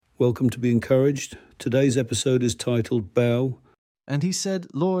Welcome to Be Encouraged. Today's episode is titled Bow. And he said,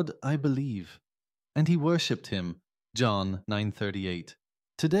 Lord, I believe. And he worshipped him. John 9:38.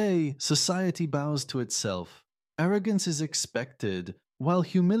 Today, society bows to itself. Arrogance is expected, while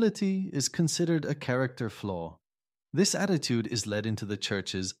humility is considered a character flaw. This attitude is led into the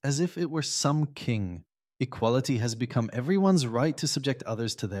churches as if it were some king. Equality has become everyone's right to subject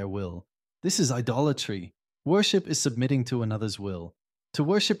others to their will. This is idolatry. Worship is submitting to another's will. To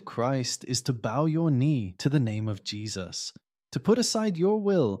worship Christ is to bow your knee to the name of Jesus, to put aside your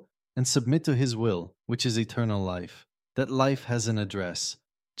will and submit to his will, which is eternal life. That life has an address.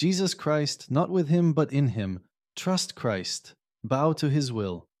 Jesus Christ, not with him but in him. Trust Christ. Bow to his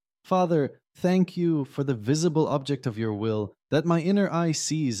will. Father, thank you for the visible object of your will that my inner eye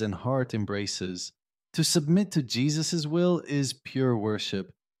sees and heart embraces. To submit to Jesus' will is pure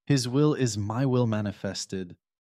worship. His will is my will manifested.